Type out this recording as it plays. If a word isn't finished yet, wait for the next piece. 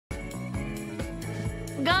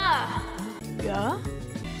Gah. Gah?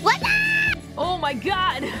 What? Oh my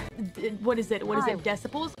god! What is it? What is it?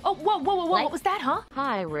 Decibels? Oh, whoa, whoa, whoa, whoa! Like, what was that, huh?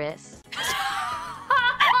 IRyS.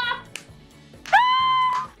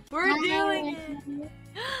 We're doing it!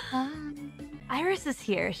 IRyS is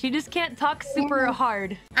here. She just can't talk super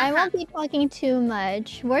hard. I won't be talking too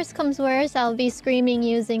much. Worst comes worst, I'll be screaming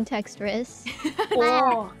using textrys.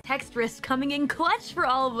 Oh, textrys coming in clutch for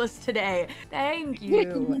all of us today. Thank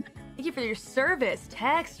you. Thank you for your service,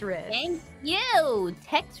 textrys. Thank you,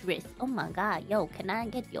 textrys. Oh my god, yo, can I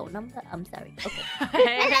get your number? I'm sorry. Okay.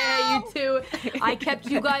 Hey, you two. I kept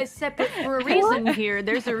you guys separate for a reason here.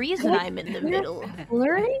 There's a reason I'm in the middle.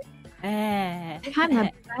 Blurry? Eh. Kind of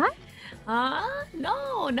bad?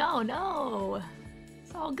 No, no, no.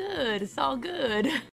 It's all good. It's all good.